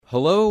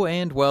Hello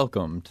and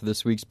welcome to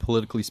this week's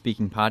Politically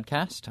Speaking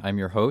podcast. I'm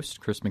your host,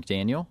 Chris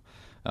McDaniel,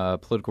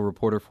 political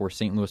reporter for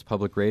St. Louis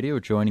Public Radio.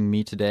 Joining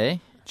me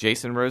today,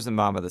 Jason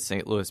Rosenbaum of the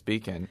St. Louis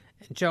Beacon.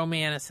 And Joe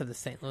Manis of the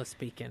St. Louis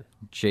Beacon.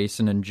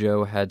 Jason and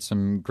Joe had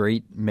some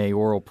great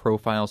mayoral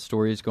profile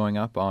stories going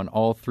up on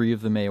all three of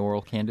the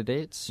mayoral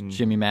candidates.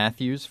 Jimmy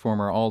Matthews,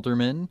 former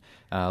alderman,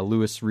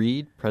 Lewis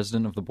Reed,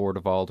 president of the Board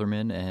of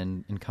Aldermen,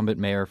 and incumbent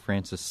mayor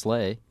Francis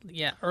Slay.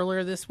 Yeah,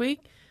 earlier this week.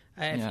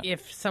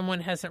 If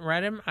someone hasn't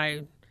read them,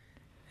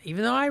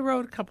 even though I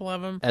wrote a couple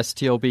of them.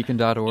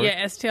 STLbeacon.org.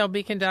 Yeah,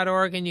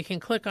 STLbeacon.org, and you can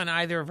click on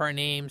either of our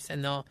names,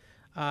 and they'll.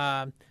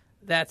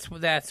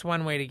 That's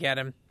one way to get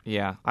them.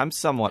 Yeah, I'm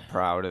somewhat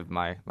proud of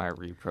my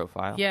Reed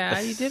profile. Yeah,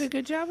 you did a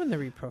good job in the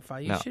Reed profile.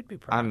 You should be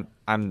proud.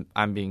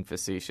 I'm being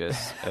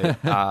facetious.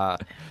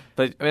 But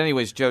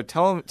anyways, Joe,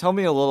 tell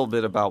me a little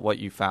bit about what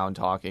you found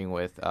talking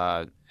with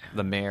the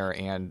mayor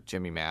and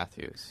Jimmy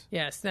Matthews.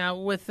 Yes. Now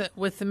with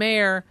the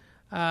mayor,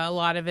 a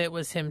lot of it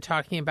was him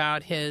talking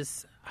about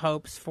his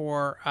hopes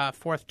for a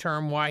fourth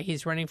term, why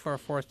he's running for a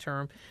fourth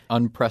term.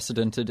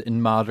 Unprecedented in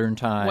modern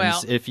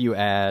times, if you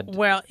add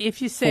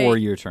if you say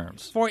 4-year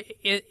terms.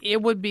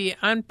 It would be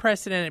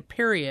unprecedented,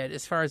 period,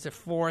 as far as the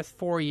fourth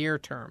 4-year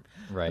term.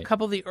 Right. A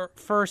couple of the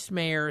first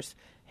mayors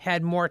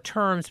had more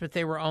terms, but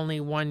they were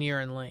only 1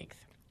 year in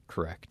length.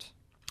 Correct.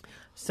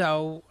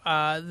 So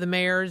the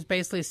mayor is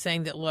basically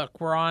saying that, look,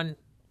 we're on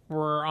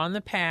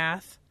the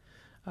path.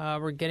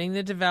 We're getting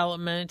the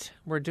development.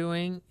 We're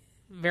doing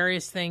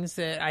various things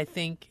that I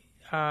think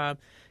can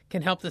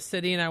help the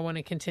city, and I want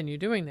to continue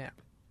doing that.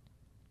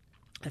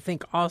 I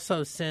think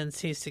also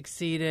since he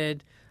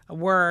succeeded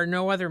where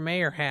no other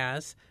mayor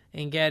has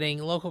in getting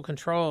local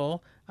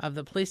control of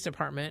the police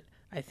department,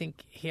 I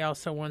think he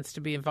also wants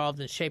to be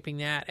involved in shaping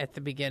that at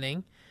the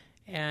beginning.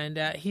 And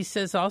he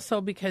says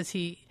also because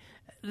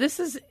this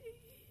is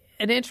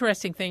an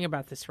interesting thing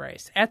about this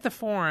race. At the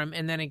forum,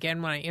 and then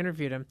again when I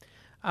interviewed him,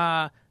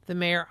 the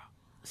mayor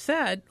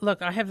said,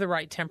 look, I have the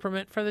right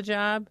temperament for the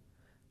job.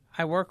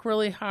 I work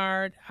really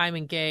hard. I'm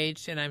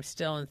engaged, and I'm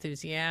still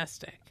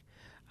enthusiastic.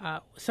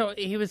 So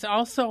he was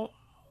also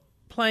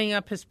playing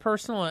up his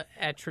personal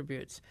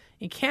attributes.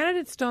 And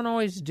candidates don't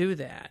always do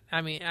that.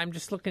 I mean, I'm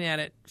just looking at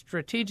it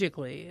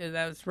strategically.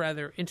 That was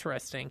rather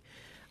interesting.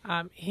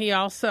 He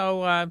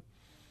also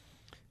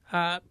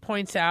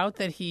points out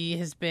that he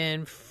has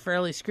been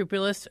fairly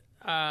scrupulous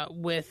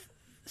with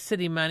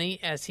city money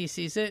as he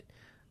sees it.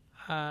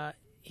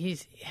 He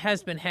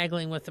has been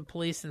haggling with the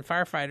police and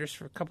firefighters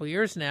for a couple of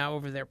years now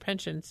over their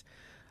pensions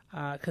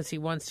because he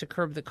wants to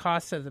curb the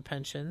cost of the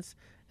pensions,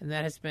 and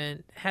that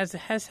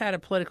has had a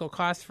political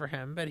cost for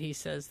him. But he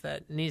says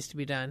that needs to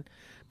be done.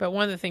 But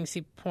one of the things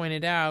he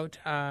pointed out,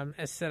 as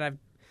I said,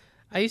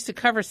 I used to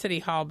cover City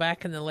Hall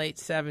back in the late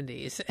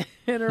 70s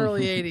and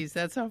early 80s.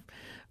 That's how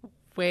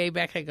way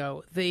back I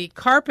go. The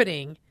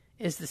carpeting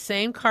is the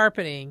same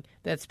carpeting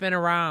that's been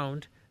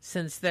around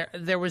since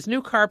there was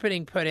new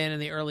carpeting put in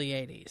the early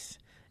 80s.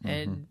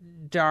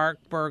 And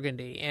dark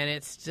burgundy, and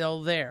it's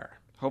still there.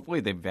 Hopefully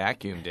they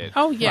vacuumed it.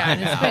 Oh, yeah,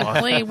 and it's been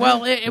clean.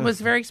 Well, it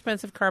was very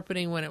expensive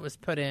carpeting when it was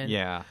put in.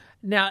 Yeah.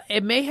 Now,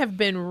 it may have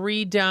been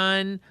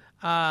redone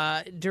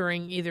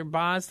during either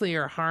Bosley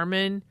or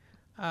Harmon,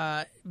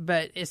 but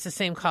it's the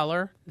same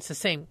color. It's the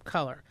same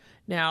color.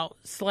 Now,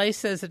 Slay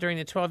says that during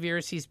the 12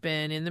 years he's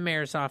been in the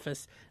mayor's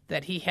office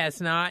that he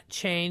has not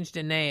changed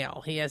a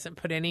nail. He hasn't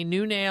put any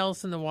new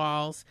nails in the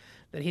walls,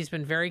 that he's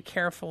been very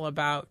careful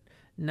about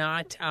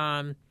not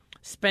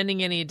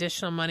spending any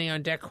additional money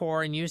on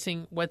decor and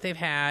using what they've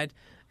had.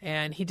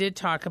 And he did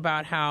talk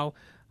about how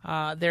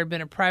there had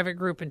been a private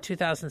group in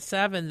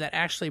 2007 that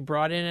actually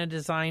brought in a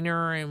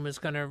designer and was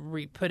going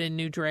to put in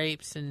new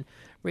drapes and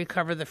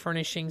recover the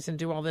furnishings and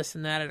do all this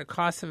and that at a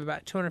cost of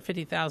about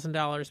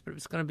 $250,000, but it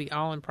was going to be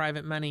all in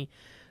private money.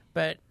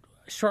 But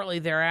shortly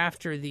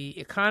thereafter, the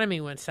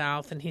economy went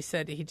south, and he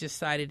said he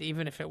decided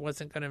even if it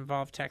wasn't going to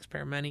involve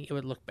taxpayer money, it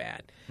would look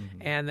bad,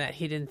 and that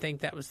he didn't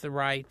think that was the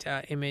right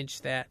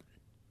image that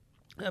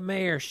a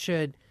mayor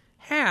should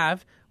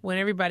have when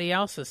everybody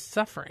else is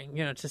suffering,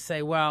 to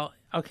say, well,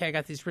 okay, I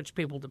got these rich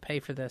people to pay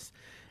for this.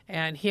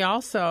 And he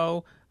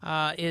also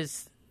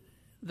is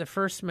the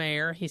first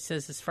mayor, he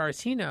says, as far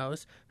as he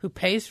knows, who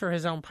pays for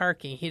his own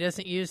parking. He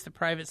doesn't use the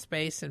private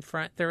space in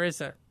front.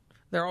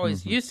 There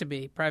always used to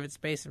be private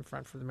space in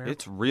front for the mayor.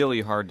 It's really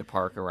hard to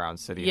park around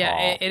City Hall.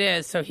 Yeah, it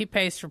is. So he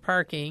pays for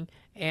parking,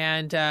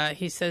 and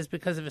he says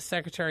because of his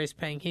secretary is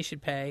paying, he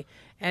should pay.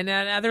 And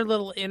another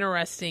little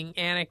interesting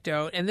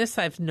anecdote, and this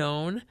I've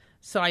known,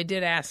 so I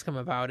did ask him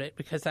about it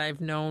because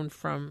I've known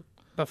from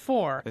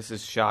before. This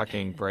is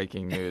shocking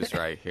breaking news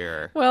right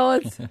here. Well,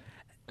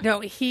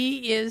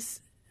 he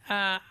is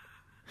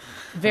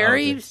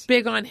very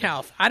big on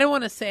health. I don't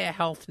want to say a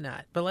health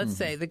nut, but let's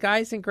say the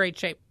guy's in great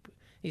shape.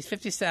 He's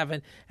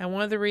 57, and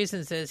one of the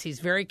reasons is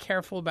he's very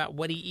careful about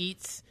what he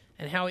eats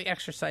and how he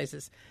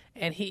exercises.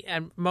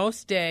 And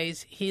most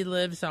days he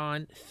lives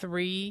on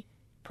 3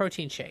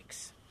 protein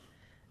shakes.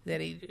 that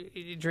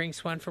he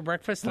drinks one for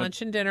breakfast,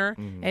 lunch, and dinner,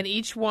 and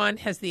each one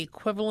has the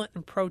equivalent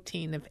in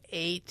protein of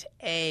 8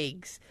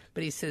 eggs.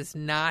 But he says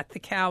not the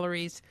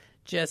calories,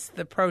 just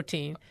the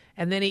protein.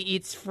 And then he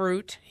eats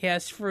fruit. He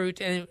has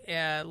fruit and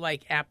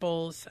like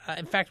apples.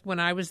 In fact, when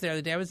I was there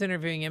the day I was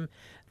interviewing him,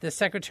 the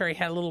secretary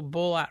had a little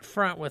bowl out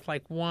front with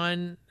like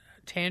one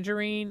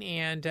tangerine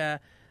and a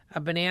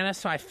banana.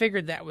 So I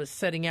figured that was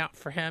setting out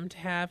for him to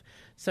have.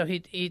 So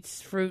he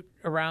eats fruit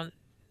around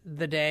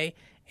the day.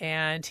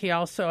 And he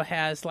also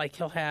has, like,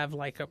 he'll have,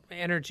 like, an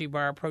energy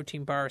bar, a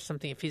protein bar or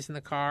something if he's in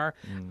the car.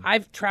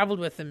 I've traveled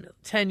with him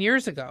 10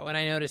 years ago, and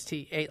I noticed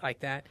he ate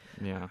like that.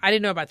 Yeah. I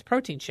didn't know about the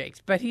protein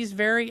shakes, but he's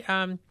very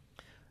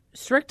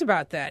strict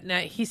about that. Now,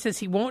 he says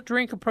he won't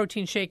drink a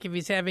protein shake if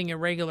he's having a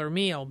regular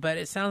meal, but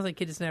it sounds like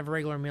he doesn't have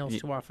regular meals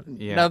too often.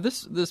 Yeah. Now,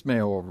 this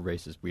mayoral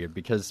race is weird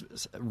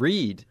because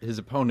Reed, his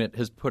opponent,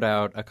 has put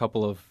out a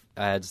couple of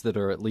ads that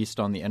are at least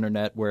on the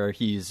internet where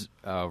he's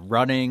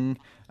running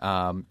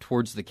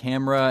towards the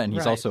camera, and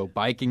he's Right. also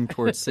biking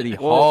towards City Well,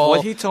 Hall.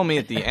 what he told me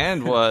at the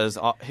end was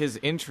his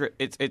interest.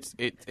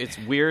 It's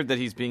weird that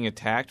he's being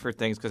attacked for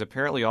things because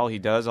apparently all he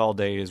does all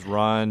day is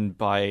run,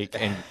 bike,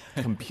 and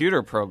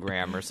computer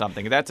program or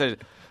something. That's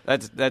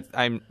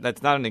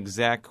not an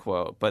exact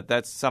quote, but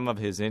that's some of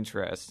his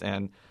interests.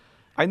 And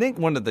I think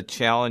one of the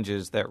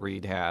challenges that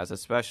Reed has,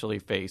 especially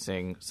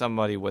facing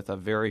somebody with a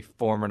very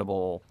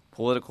formidable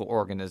political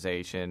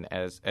organization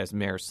as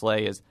Mayor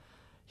Slay, is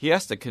he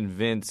has to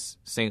convince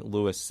St.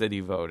 Louis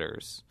City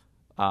voters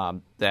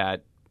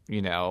that,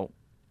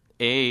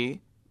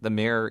 A, the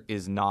mayor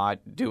is not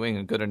doing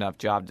a good enough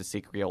job to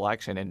seek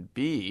re-election, and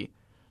B,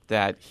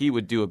 that he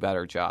would do a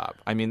better job.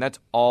 I mean, that's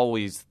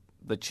always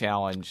the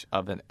challenge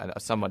of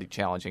somebody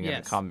challenging an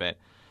Yes. incumbent.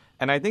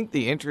 And I think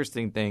the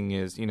interesting thing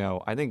is,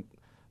 I think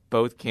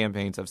both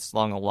campaigns have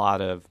slung a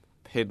lot of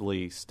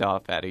piddly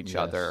stuff at each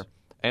other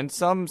and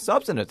some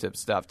substantive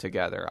stuff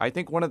together. I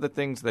think one of the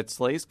things that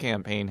Slay's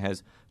campaign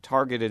has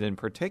targeted in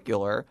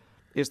particular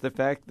is the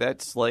fact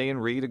that Slay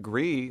and Reed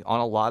agree on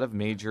a lot of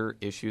major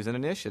issues and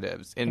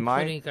initiatives.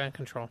 Including gun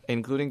control.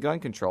 Including gun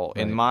control.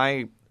 In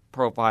my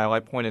profile, I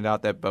pointed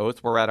out that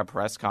both were at a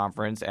press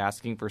conference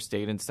asking for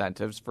state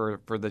incentives for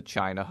the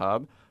China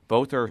hub.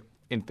 Both are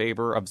in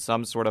favor of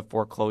some sort of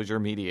foreclosure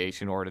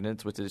mediation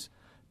ordinance, which is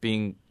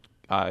being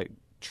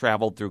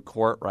traveled through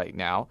court right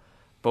now.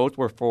 Both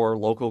were for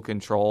local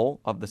control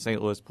of the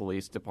St. Louis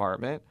Police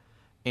Department.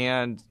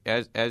 And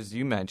as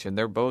you mentioned,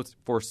 they're both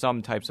for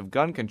some types of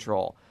gun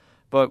control.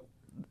 But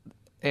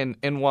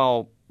and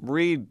while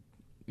Reed,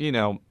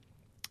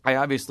 I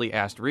obviously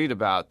asked Reed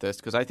about this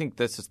because I think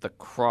this is the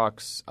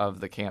crux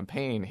of the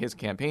campaign, his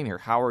campaign here.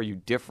 How are you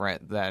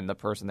different than the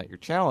person that you're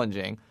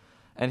challenging?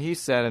 And he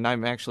said, and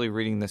I'm actually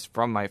reading this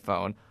from my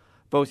phone,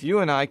 both you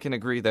and I can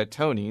agree that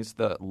Tony's,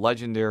 the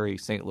legendary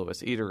St.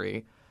 Louis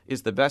eatery,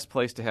 is the best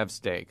place to have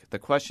steak. The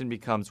question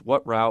becomes,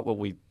 what route will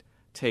we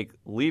take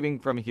leaving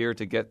from here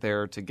to get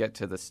there to get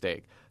to the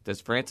steak?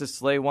 Does Francis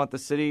Slay want the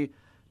city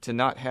to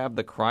not have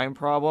the crime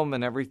problem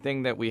and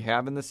everything that we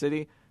have in the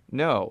city?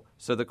 No.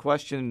 So the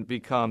question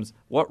becomes,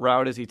 what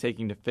route is he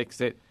taking to fix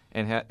it,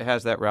 and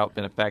has that route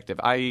been effective?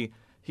 I.e.,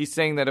 he's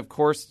saying that, of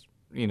course,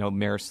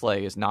 Mayor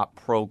Slay is not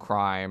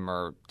pro-crime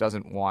or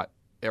doesn't want,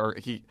 or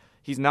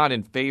he's not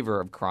in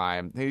favor of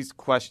crime. He's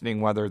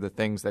questioning whether the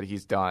things that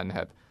he's done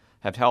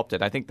have helped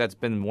it. I think that's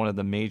been one of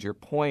the major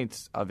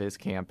points of his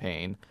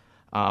campaign.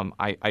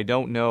 I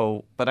don't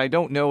know, but I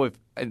don't know if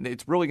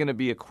it's really going to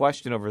be a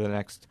question over the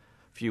next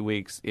few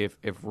weeks if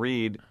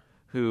Reed,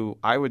 who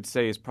I would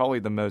say is probably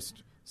the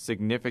most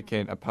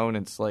significant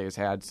opponent Slay has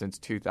had since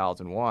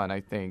 2001, I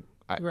think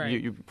Right.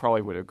 you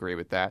probably would agree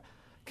with that,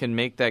 can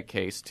make that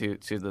case to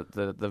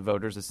the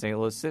voters of St.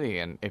 Louis City.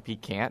 And if he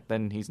can't,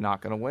 then he's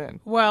not going to win.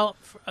 Well,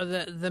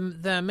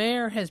 the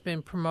mayor has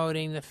been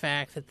promoting the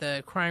fact that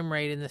the crime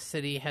rate in the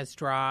city has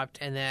dropped,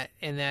 and that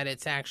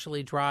it's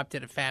actually dropped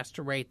at a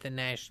faster rate than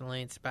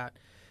nationally. It's about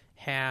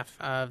half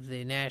of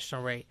the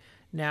national rate.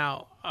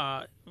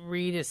 Now,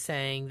 Reed is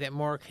saying that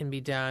more can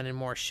be done and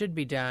more should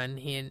be done.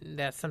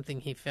 That's something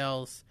he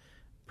feels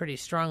pretty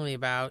strongly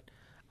about.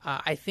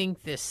 I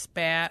think this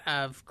spat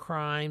of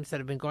crimes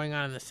that have been going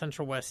on in the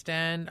Central West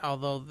End,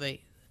 although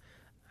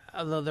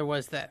there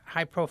was that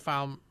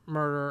high-profile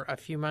murder a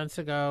few months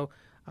ago,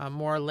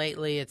 more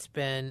lately it's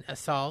been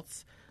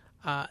assaults.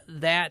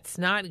 That's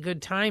not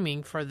good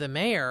timing for the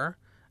mayor,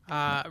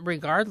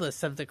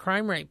 regardless of the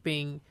crime rate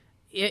being,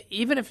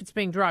 even if it's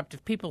being dropped.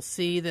 If people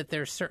see that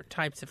there's certain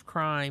types of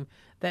crime,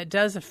 that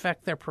does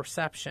affect their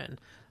perception.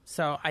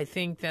 So I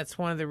think that's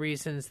one of the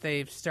reasons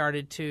they've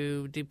started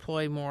to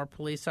deploy more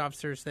police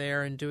officers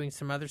there and doing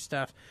some other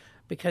stuff,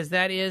 because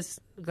that is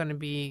going to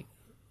be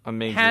A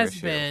major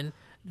issue.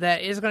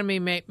 That is going to be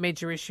a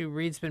major issue.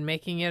 Reed's been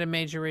making it a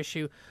major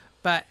issue,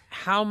 but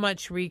how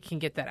much Reed can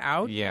get that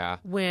out? Yeah.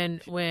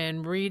 When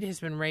Reed has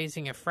been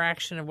raising a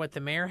fraction of what the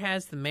mayor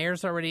has, the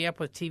mayor's already up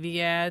with TV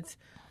ads.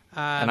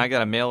 And I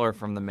got a mailer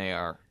from the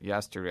mayor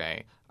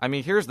yesterday. I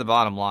mean, here's the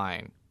bottom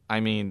line. I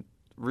mean,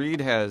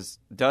 Reed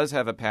does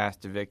have a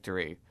path to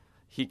victory.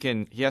 he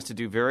has to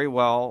do very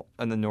well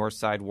in the north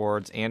side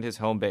wards and his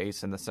home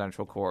base in the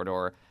central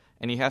corridor,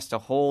 and he has to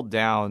hold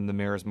down the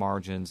mayor's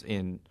margins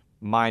in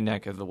my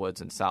neck of the woods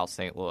in South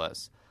St.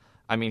 Louis.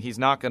 I mean, he's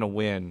not going to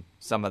win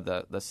some of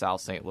the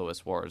South St.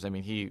 Louis wards. I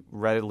mean, he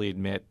readily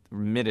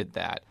admitted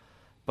that.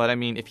 But, I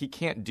mean, if he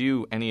can't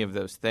do any of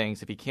those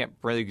things, if he can't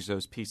bridge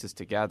those pieces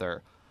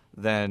together,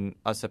 then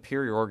a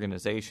superior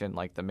organization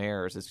like the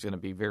mayor's is going to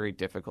be very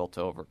difficult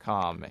to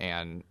overcome.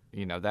 And,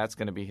 that's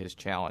going to be his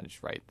challenge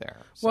right there.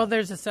 So. Well,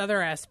 there's this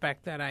other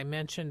aspect that I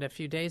mentioned a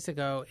few days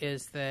ago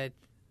is that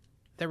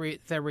the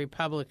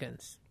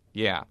Republicans.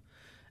 Yeah.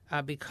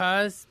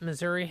 Because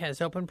Missouri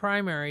has open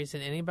primaries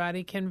and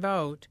anybody can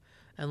vote,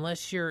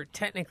 unless you're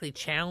technically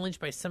challenged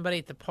by somebody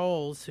at the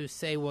polls who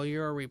say, well,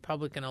 you're a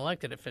Republican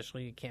elected official,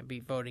 you can't be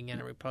voting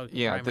in a Republican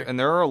primary. And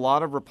there are a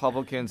lot of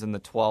Republicans in the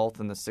 12th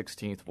and the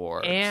 16th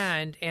wards.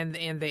 And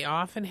they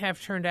often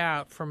have turned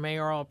out for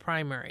mayoral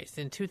primaries.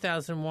 In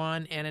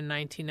 2001 and in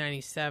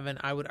 1997,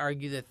 I would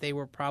argue that they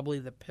were probably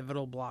the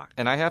pivotal block.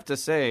 And I have to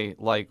say,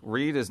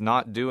 Reed is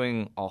not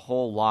doing a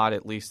whole lot,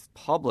 at least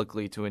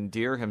publicly, to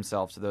endear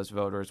himself to those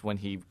voters when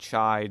he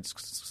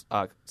chides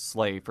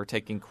Slay for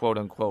taking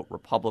quote-unquote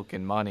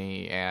Republican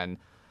money. And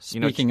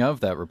speaking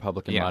of that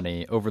Republican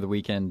money, over the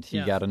weekend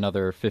he got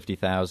another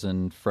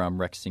 $50,000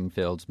 from Rex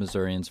Singfield's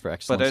Missourians for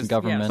Excellence in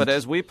Government. But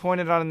as we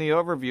pointed out in the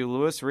overview,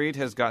 Lewis Reed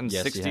has gotten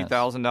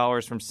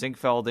 $60,000 from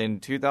Singfeld in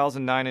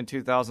 2009 and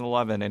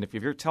 2011. And if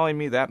you're telling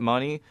me that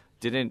money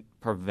didn't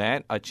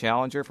prevent a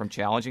challenger from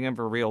challenging him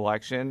for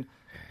re-election,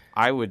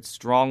 I would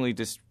strongly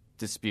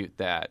dispute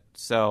that.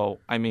 So,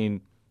 I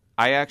mean,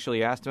 I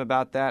actually asked him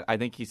about that. I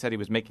think he said he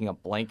was making a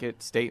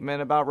blanket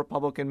statement about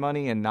Republican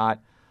money and not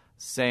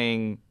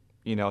saying,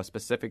 a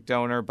specific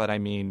donor. But I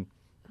mean,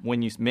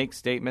 when you make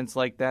statements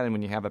like that and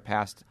when you have a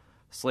past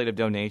slate of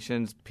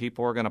donations,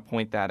 people are going to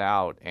point that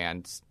out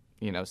and,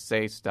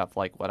 say stuff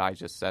like what I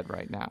just said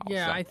right now.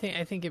 Yeah, so. I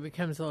think it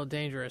becomes a little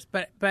dangerous.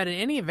 But in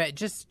any event,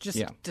 just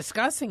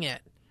discussing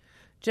it,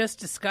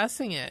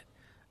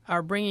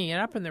 or bringing it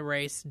up in the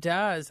race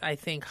does, I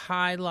think,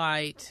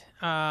 highlight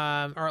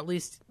or at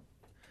least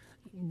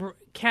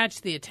catch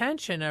the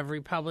attention of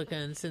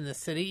Republicans in the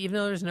city, even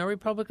though there's no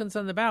Republicans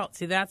on the ballot.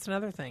 See, that's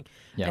another thing.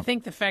 Yeah. I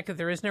think the fact that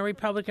there is no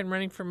Republican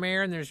running for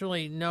mayor and there's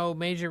really no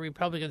major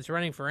Republicans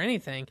running for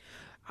anything,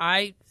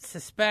 I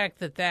suspect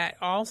that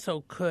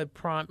also could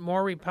prompt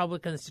more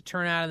Republicans to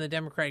turn out in the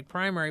Democratic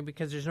primary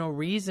because there's no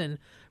reason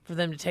for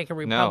them to take a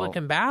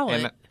Republican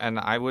ballot. And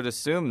I would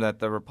assume that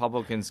the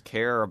Republicans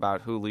care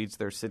about who leads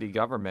their city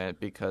government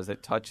because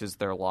it touches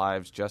their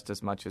lives just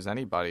as much as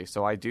anybody.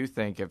 So I do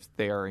think if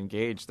they are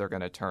engaged, they're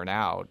going to turn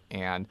out.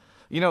 And,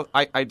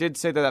 I did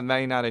say that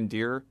may not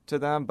endear to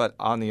them, but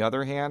on the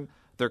other hand,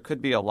 there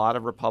could be a lot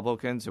of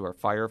Republicans who are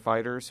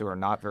firefighters who are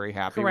not very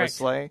happy with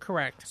Slay.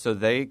 Correct. So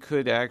they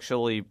could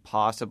actually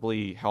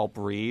possibly help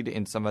Reed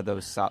in some of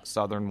those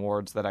southern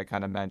wards that I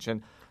kind of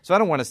mentioned. So I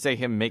don't want to say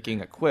him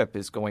making a quip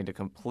is going to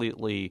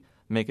completely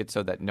make it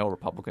so that no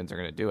Republicans are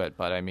going to do it,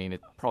 but I mean,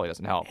 it probably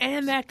doesn't help.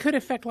 And that could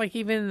affect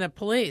even the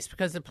police,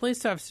 because the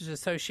Police Officers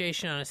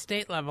Association on a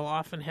state level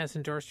often has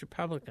endorsed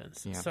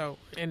Republicans. Yeah. So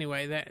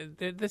anyway,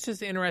 that's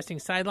just an interesting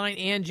sideline.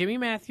 And Jimmy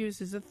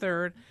Matthews is the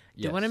third.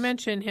 Yes. I want to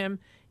mention him.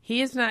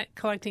 He is not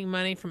collecting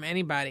money from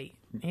anybody.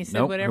 He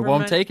said whatever. He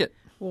won't take it.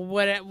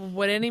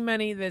 What any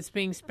money that's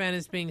being spent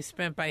is being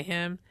spent by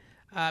him.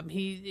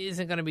 He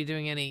isn't going to be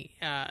doing any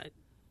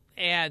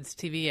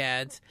TV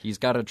ads. He's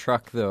got a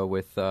truck though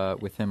with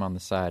him on the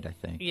side, I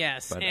think.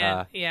 Yes, but,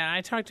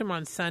 I talked to him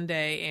on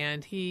Sunday,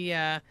 and he,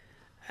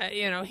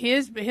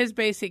 his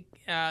basic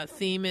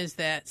theme is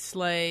that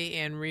Slay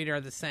and Reed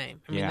are the same.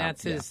 I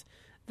mean,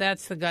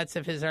 that's the guts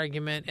of his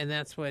argument, and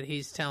that's what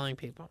he's telling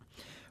people.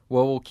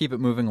 Well, we'll keep it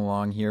moving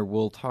along here.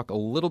 We'll talk a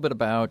little bit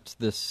about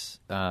this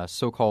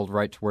so-called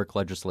right-to-work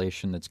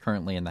legislation that's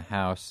currently in the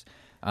House.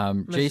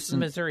 Jason,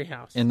 Missouri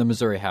House. In the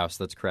Missouri House,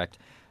 that's correct.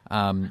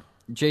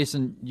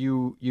 Jason,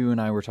 you and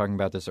I were talking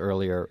about this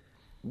earlier.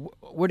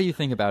 What do you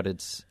think about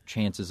its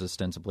chances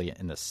ostensibly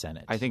in the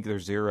Senate? I think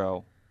there's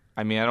zero.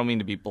 I mean, I don't mean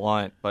to be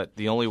blunt, but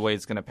the only way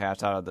it's going to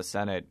pass out of the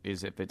Senate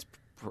is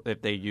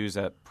if they use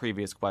a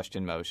previous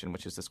question motion,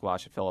 which is to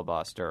squash a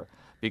filibuster,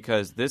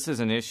 because this is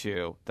an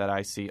issue that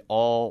I see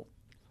all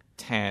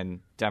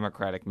 10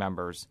 Democratic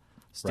members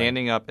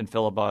standing up and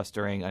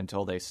filibustering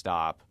until they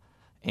stop.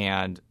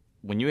 And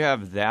when you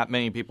have that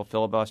many people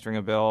filibustering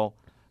a bill,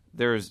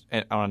 there's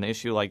on an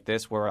issue like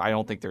this where I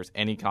don't think there's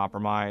any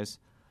compromise.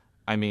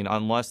 I mean,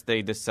 unless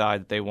they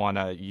decide that they want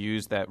to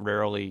use that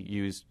rarely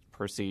used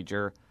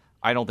procedure,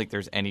 I don't think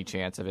there's any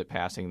chance of it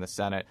passing the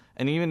Senate.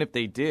 And even if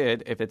they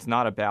did, if it's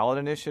not a ballot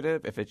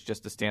initiative, if it's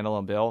just a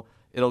standalone bill,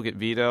 it'll get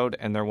vetoed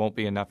and there won't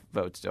be enough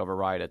votes to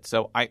override it.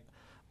 So I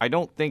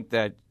don't think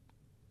that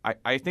 –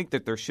 I think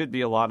that there should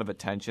be a lot of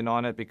attention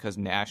on it because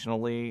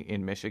nationally,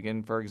 in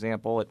Michigan, for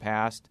example, it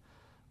passed.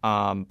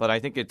 But I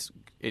think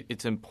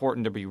it's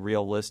important to be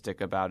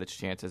realistic about its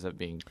chances of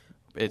being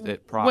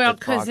well,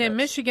 because in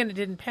Michigan it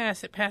didn't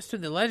pass. It passed through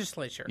the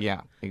legislature.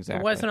 Yeah,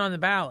 exactly. It wasn't on the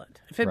ballot.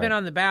 If it had been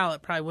on the ballot,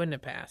 it probably wouldn't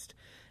have passed.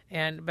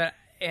 But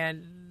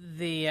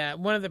the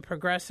one of the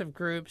progressive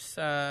groups,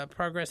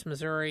 Progress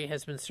Missouri,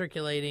 has been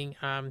circulating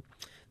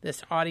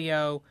this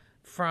audio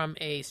from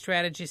a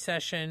strategy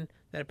session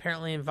that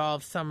apparently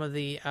involves some of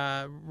the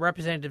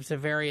representatives of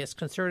various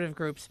conservative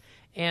groups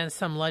and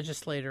some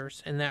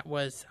legislators, and that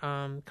was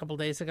a couple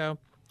days ago.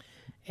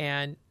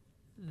 And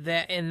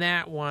that in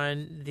that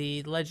one,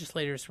 the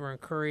legislators were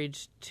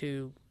encouraged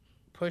to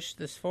push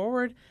this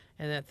forward,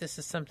 and that this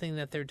is something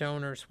that their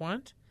donors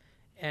want,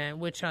 and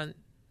which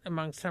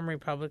among some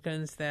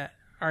Republicans that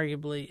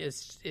arguably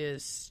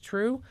is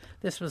true.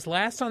 This was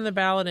last on the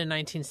ballot in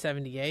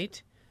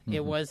 1978. Mm-hmm.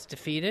 It was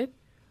defeated.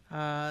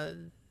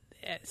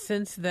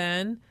 Since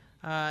then,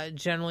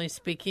 generally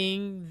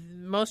speaking,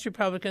 most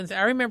Republicans,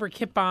 I remember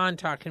Kip Bond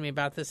talking to me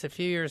about this a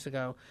few years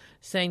ago,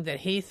 saying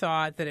that he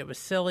thought that it was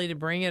silly to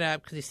bring it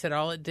up because he said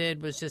all it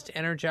did was just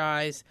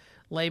energize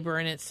labor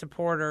and its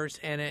supporters,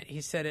 and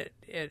he said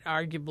it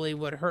arguably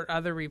would hurt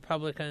other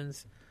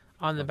Republicans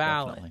on the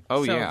ballot. Definitely.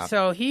 Oh, so, yeah.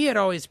 So he had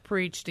always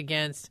preached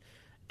against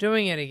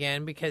doing it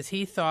again because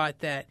he thought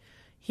that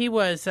he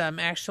was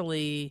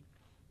he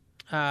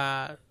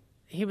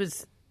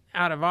was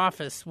out of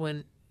office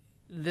when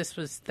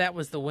that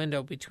was the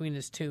window between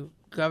his two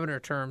governor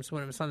terms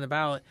when it was on the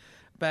ballot.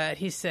 But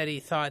he said he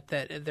thought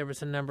that there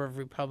was a number of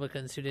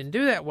Republicans who didn't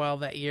do that well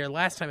that year,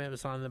 last time it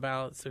was on the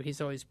ballot, so he's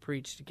always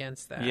preached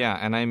against that. Yeah,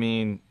 and I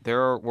mean,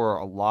 there were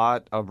a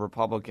lot of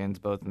Republicans,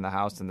 both in the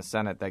House and the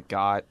Senate, that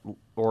got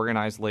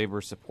organized labor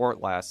support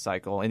last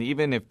cycle. And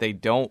even if they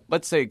don't,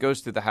 let's say it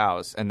goes through the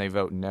House and they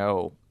vote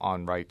no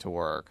on right to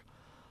work,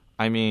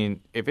 I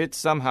mean, if it's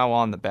somehow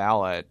on the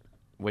ballot,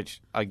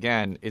 which,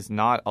 again, is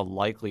not a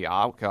likely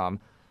outcome,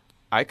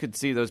 I could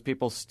see those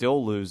people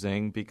still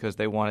losing because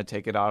they want to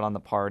take it out on the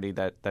party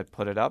that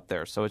put it up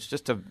there. So it's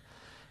just I'm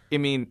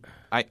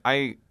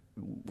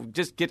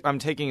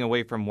taking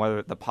away from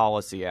whether the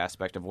policy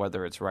aspect of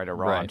whether it's right or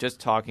wrong. Right. I'm just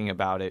talking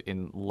about it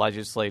in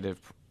legislative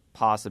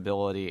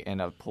possibility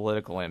and of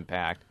political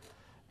impact.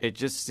 It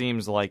just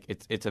seems like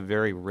it's a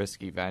very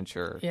risky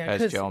venture,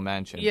 as Joe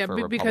mentioned, for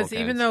Republicans. Because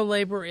even though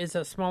labor is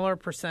a smaller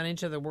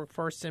percentage of the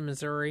workforce in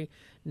Missouri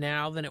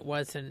now than it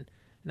was in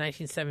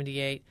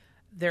 1978,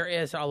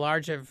 there's a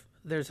large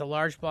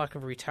block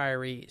of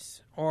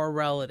retirees or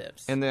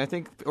relatives, and I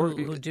think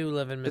who do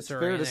live in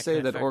Missouri. It's fair to say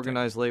that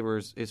organized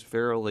labor is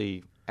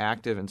fairly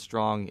active and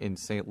strong in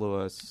St.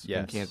 Louis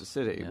and Kansas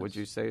City. Yes. Would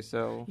you say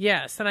so?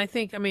 Yes, and I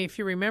think, if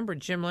you remember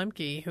Jim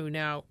Lemke,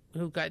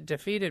 who got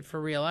defeated for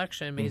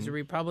re-election, he's a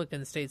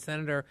Republican state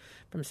senator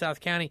from South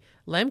County.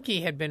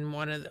 Lemke had been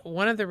one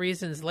of the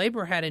reasons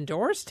labor had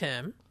endorsed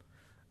him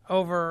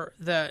over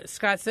the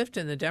Scott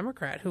Sifton, the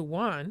Democrat, who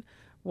won.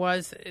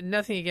 Was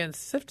nothing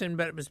against Sifton,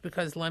 but it was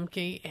because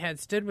Lemke had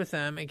stood with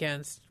them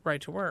against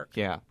right to work.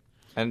 Yeah,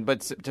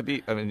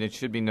 it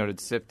should be noted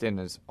Sifton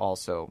is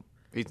also,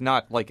 he's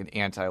not like an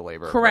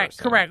anti-labor Correct.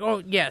 person.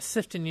 Oh, yes,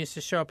 Sifton used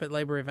to show up at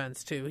labor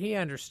events too. He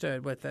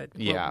understood what the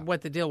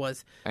deal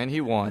was, and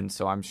he won,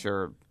 so I'm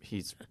sure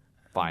he's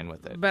fine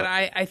with it. But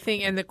I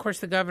think, and of course,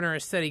 the governor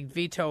has said he'd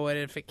veto it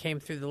if it came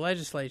through the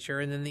legislature.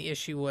 And then the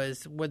issue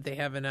was, would they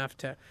have enough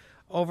to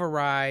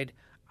override?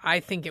 I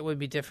think it would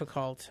be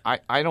difficult.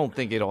 I don't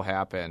think it'll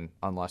happen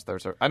unless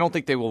I don't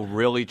think they will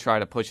really try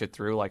to push it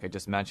through, like I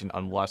just mentioned,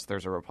 unless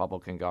there's a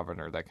Republican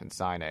governor that can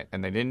sign it.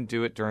 And they didn't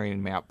do it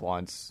during Matt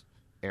Blunt's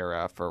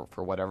era for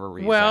whatever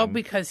reason. Well,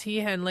 because he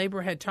and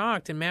Labor had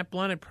talked, and Matt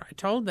Blunt had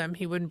told them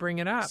he wouldn't bring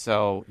it up.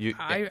 So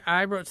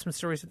I wrote some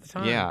stories at the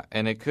time. Yeah,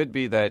 and it could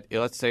be that,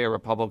 let's say a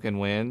Republican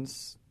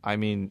wins. I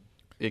mean,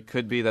 it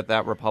could be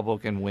that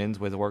Republican wins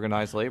with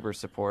organized labor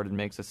support and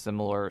makes a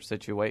similar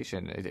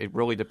situation. It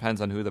really depends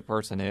on who the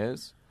person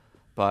is.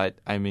 But,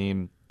 I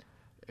mean,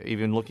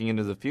 even looking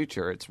into the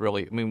future, it's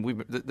really – as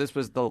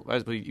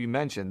you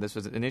mentioned, this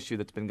was an issue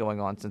that's been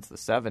going on since the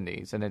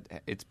 70s, and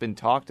it's been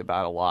talked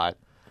about a lot,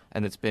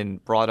 and it's been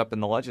brought up in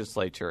the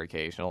legislature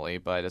occasionally.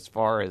 But as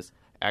far as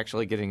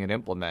actually getting it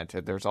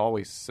implemented, there's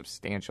always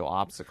substantial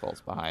obstacles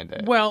behind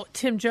it. Well,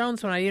 Tim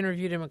Jones, when I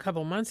interviewed him a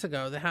couple months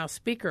ago, the House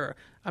Speaker,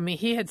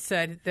 he had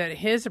said that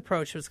his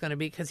approach was going to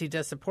be, because he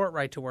does support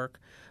right to work,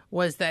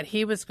 was that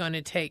he was going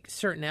to take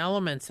certain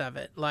elements of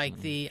it,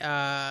 like the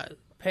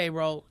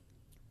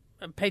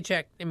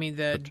paycheck,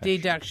 the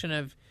deduction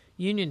of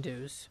union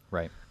dues.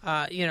 Right.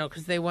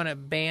 Because they want to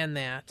ban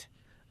that.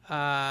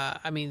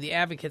 The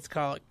advocates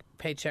call it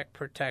paycheck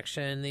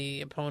protection.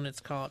 The opponents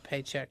call it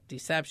paycheck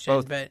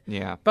deception.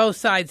 Both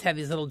sides have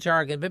these little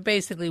jargon. But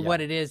basically what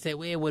it is, it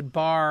would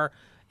bar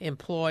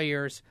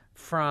employers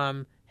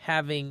from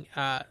having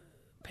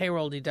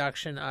payroll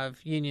deduction of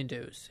union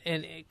dues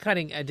and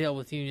cutting a deal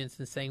with unions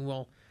and saying,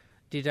 we'll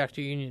deduct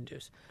your union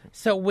dues.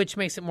 So which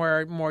makes it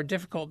more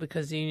difficult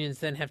because the unions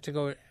then have to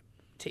go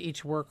to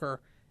each worker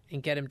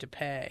and get him to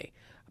pay.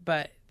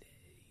 But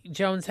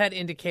Jones had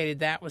indicated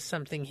that was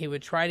something he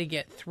would try to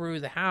get through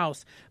the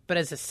House, but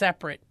as a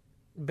separate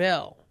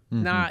bill,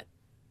 not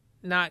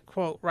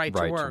quote right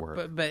to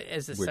work, but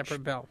as a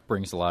separate bill.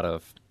 Brings a lot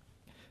of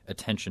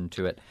attention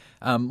to it.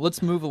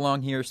 Let's move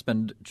along here,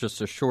 spend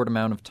just a short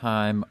amount of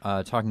time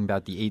talking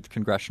about the 8th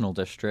Congressional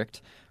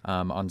District.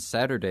 On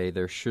Saturday,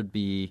 there should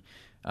be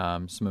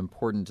some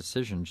important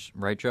decisions,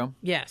 right, Joe?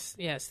 Yes.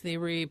 The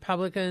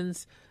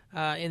Republicans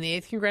in the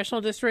 8th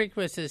Congressional District,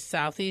 which is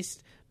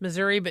southeast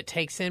Missouri but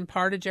takes in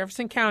part of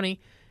Jefferson County,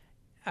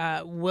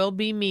 will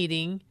be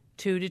meeting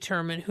to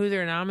determine who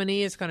their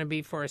nominee is going to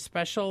be for a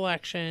special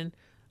election,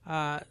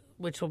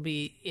 which will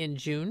be in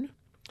June,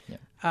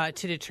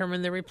 to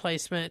determine the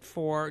replacement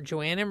for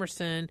Joanne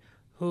Emerson,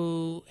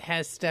 who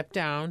has stepped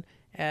down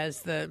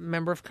as the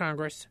member of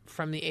Congress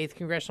from the 8th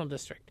Congressional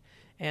District.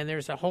 And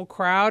there's a whole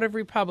crowd of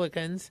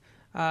Republicans,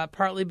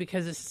 partly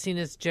because it's seen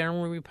as a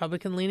generally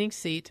Republican-leaning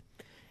seat.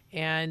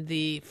 And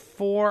the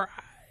 4 –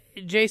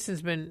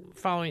 Jason's been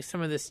following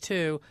some of this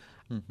too.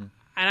 Mm-hmm.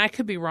 And I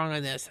could be wrong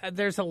on this.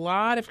 There's a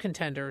lot of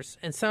contenders,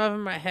 and some of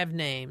them have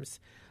names.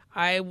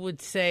 I would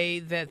say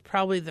that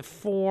probably the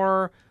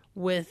 4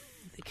 with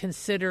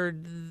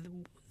considered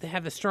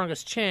have the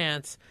strongest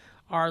chance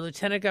are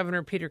Lieutenant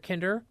Governor Peter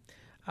Kinder,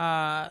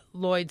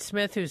 Lloyd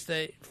Smith, who's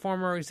the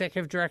former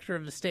executive director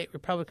of the state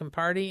Republican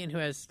Party and who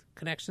has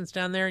connections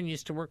down there and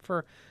used to work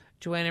for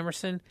Joanne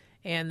Emerson,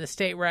 and the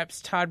state reps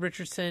Todd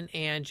Richardson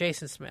and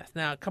Jason Smith.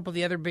 Now, a couple of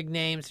the other big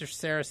names are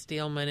Sarah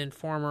Steelman and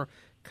former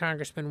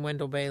Congressman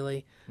Wendell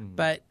Bailey. Mm-hmm.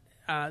 But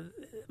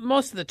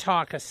most of the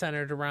talk is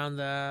centered around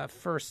the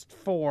first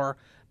 4.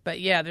 But,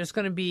 yeah, there's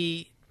going to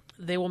be –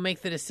 they will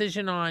make the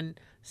decision on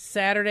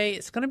Saturday.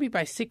 It's going to be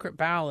by secret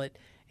ballot.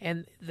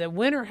 And the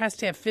winner has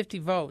to have 50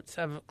 votes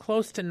of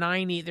close to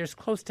 90. There's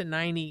close to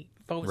 90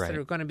 votes that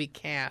are going to be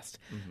cast.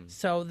 Mm-hmm.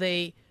 So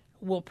they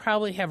will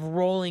probably have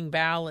rolling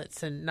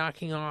ballots and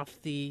knocking off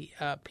the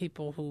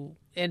people who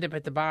end up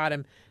at the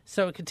bottom.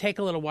 So it could take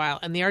a little while.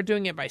 And they are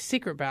doing it by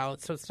secret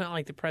ballot, so it's not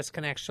like the press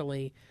can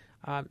actually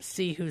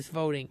see who's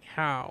voting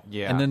how.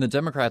 Yeah. And then the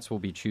Democrats will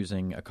be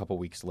choosing a couple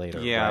weeks later,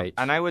 right?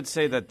 And I would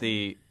say that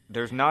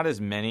there's not as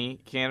many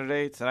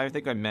candidates, and I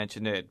think I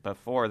mentioned it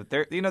before, that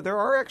there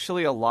are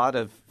actually a lot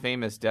of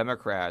famous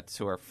Democrats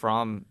who are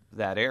from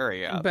that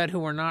area. But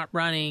who are not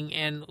running,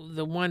 and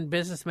the one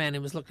businessman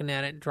who was looking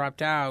at it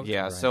dropped out.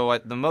 Yeah, right. So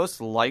the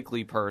most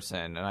likely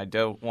person, and I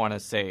don't want to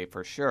say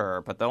for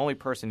sure, but the only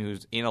person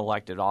who's in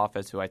elected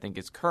office who I think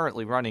is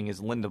currently running is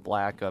Linda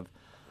Black of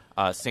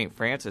St.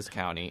 Francis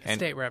County. And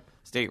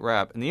State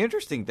rep. And the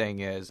interesting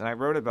thing is, and I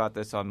wrote about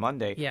this on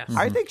Monday, yes.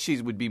 I think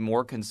she would be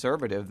more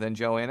conservative than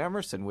Joanne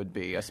Emerson would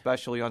be,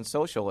 especially on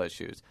social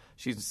issues.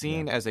 She's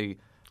seen as a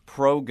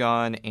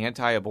pro-gun,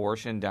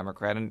 anti-abortion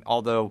Democrat, and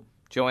although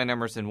Joanne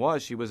Emerson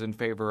she was in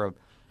favor of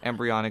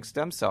embryonic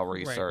stem cell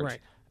research.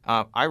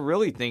 Right. I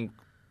really think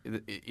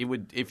it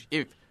would,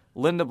 if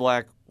Linda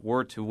Black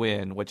were to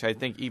win, which I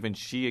think even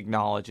she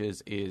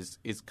acknowledges is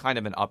kind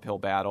of an uphill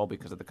battle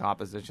because of the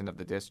composition of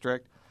the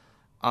district.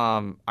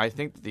 I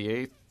think the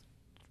 8th.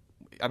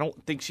 I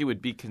don't think she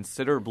would be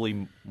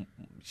considerably.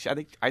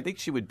 I think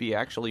she would be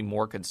actually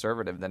more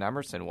conservative than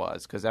Emerson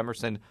was, because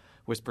Emerson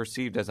was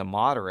perceived as a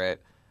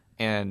moderate,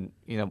 and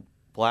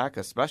Black,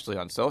 especially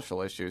on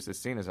social issues, is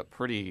seen as a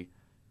pretty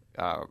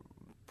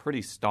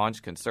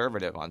staunch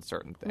conservative on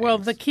certain things. Well,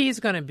 the key is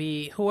going to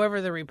be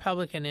whoever the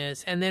Republican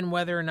is, and then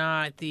whether or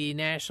not the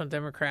National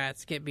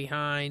Democrats get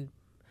behind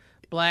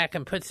Black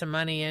and put some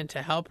money in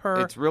to help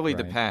her. It really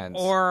depends.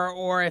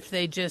 Or if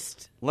they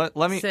just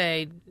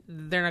say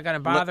they're not going to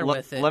bother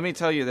with it. Let me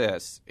tell you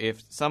this.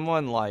 If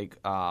someone like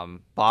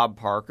Bob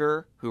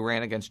Parker, who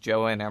ran against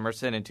Joanne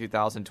Emerson in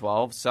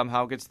 2012,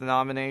 somehow gets the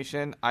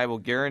nomination, I will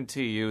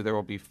guarantee you there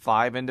will be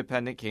 5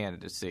 independent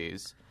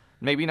candidacies.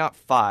 Maybe not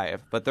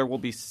 5, but there will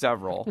be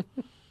several.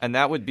 And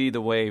that would be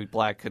the way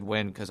Black could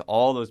win, because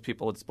all those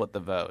people would split the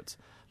votes.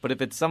 But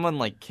if it's someone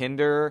like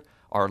Kinder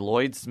or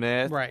Lloyd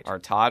Smith or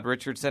Todd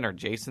Richardson or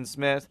Jason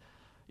Smith,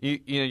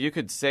 you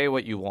could say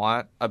what you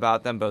want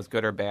about them, both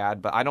good or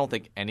bad, but I don't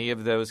think any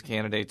of those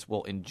candidates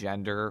will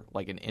engender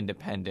like an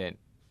independent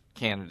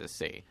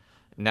candidacy.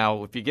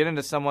 Now, if you get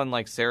into someone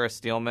like Sarah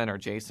Steelman or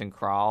Jason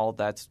Crowell,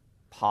 that's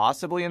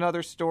possibly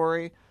another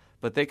story,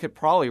 but they could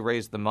probably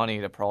raise the money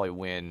to probably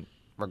win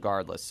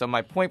regardless. So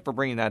my point for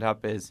bringing that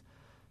up is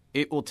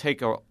it will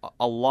take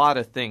a lot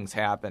of things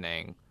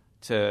happening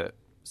to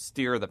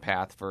steer the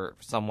path for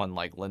someone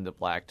like Linda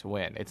Black to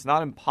win. It's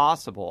not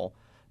impossible,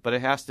 but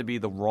it has to be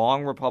the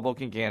wrong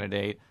Republican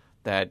candidate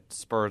that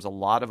spurs a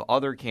lot of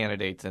other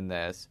candidates in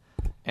this.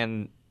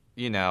 And,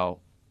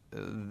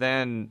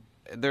 then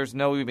there's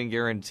no even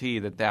guarantee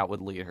that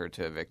would lead her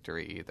to a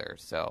victory either.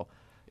 So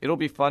it'll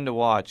be fun to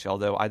watch,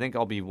 although I think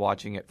I'll be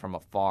watching it from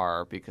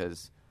afar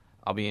because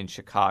I'll be in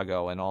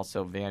Chicago, and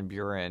also Van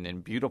Buren in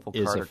beautiful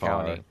Carter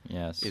County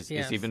is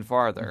even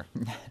farther.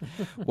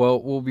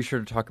 Well, we'll be sure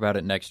to talk about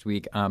it next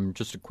week.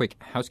 Just a quick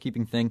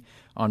housekeeping thing.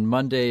 On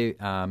Monday,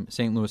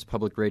 St. Louis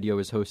Public Radio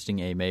is hosting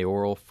a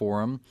mayoral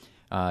forum.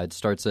 It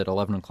starts at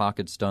 11 o'clock.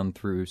 It's done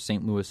through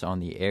St. Louis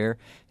on the Air.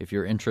 If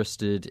you're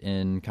interested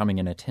in coming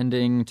and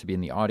attending, to be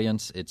in the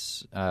audience,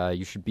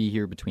 you should be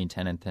here between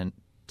 10 and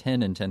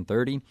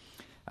 10:30.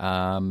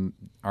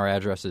 Our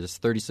address is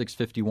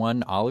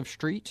 3651 Olive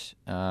Street,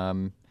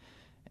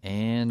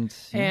 And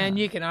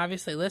you can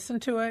obviously listen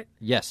to it.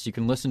 Yes, you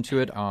can listen to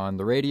it on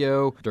the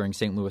radio during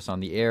St. Louis on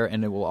the Air,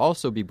 and it will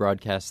also be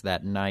broadcast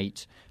that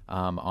night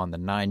on the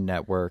 9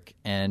 network,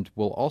 and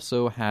we'll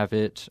also have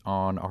it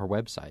on our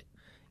website.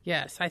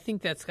 Yes, I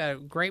think that's got a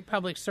great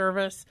public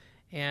service,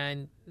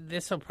 and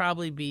this will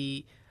probably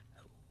be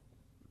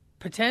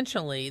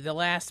potentially the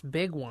last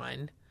big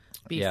one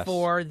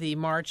before the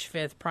March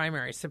 5th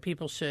primary. So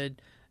people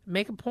should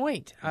make a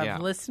point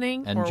of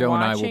listening and or Joe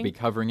watching. And I will be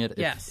covering it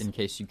in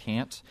case you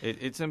can't.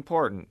 It's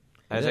important.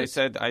 As I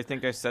said, I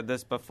think I said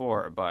this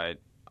before, but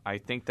I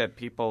think that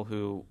people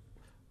who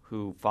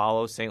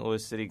follow St.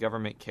 Louis city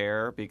government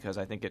care because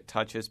I think it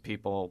touches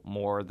people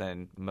more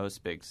than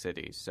most big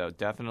cities. So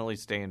definitely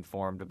stay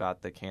informed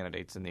about the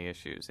candidates and the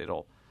issues.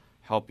 It'll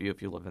help you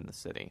if you live in the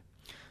city.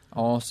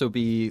 I'll also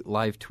be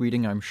live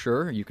tweeting, I'm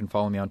sure. You can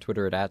follow me on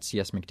Twitter at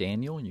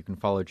CSMcDaniel. You can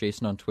follow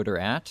Jason on Twitter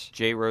at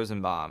J.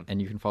 Rosenbaum.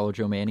 And you can follow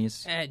Joe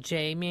Mannies at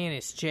J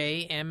Mannies,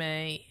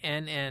 JMannies.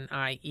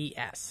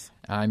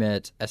 I'm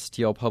at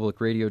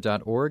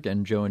stlpublicradio.org,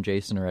 and Joe and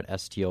Jason are at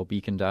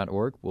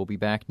stlbeacon.org. We'll be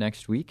back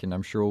next week, and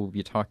I'm sure we'll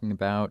be talking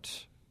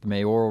about the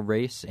mayoral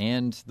race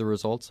and the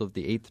results of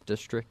the 8th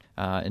District.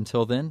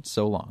 Until then,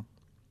 so long.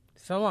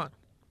 So long.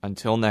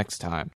 Until next time.